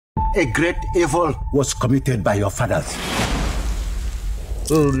a great evil was committed by your fathers.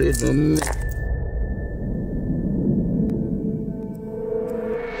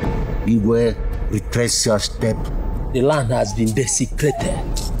 Beware, retrace your step. The land has been desecrated.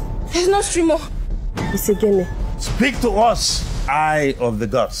 There's no stream more. It's again. Speak to us, Eye of the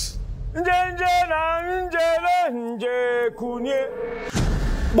Gods.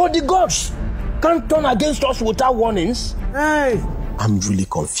 But the gods can't turn against us without warnings. Hey. I'm really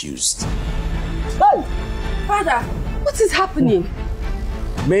confused. Hey! Father, what is happening?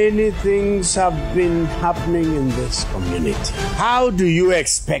 Many things have been happening in this community. How do you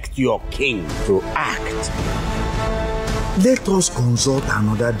expect your king to act? Let us consult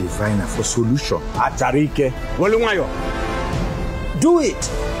another diviner for solution. Atarike, Wolungayo. Do it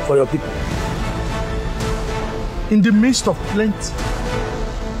for your people. In the midst of plenty,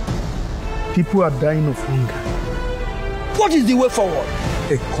 people are dying of hunger. What is the way forward?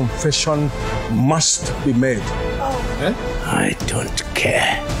 A confession must be made. I don't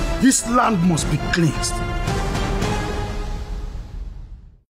care. This land must be cleansed.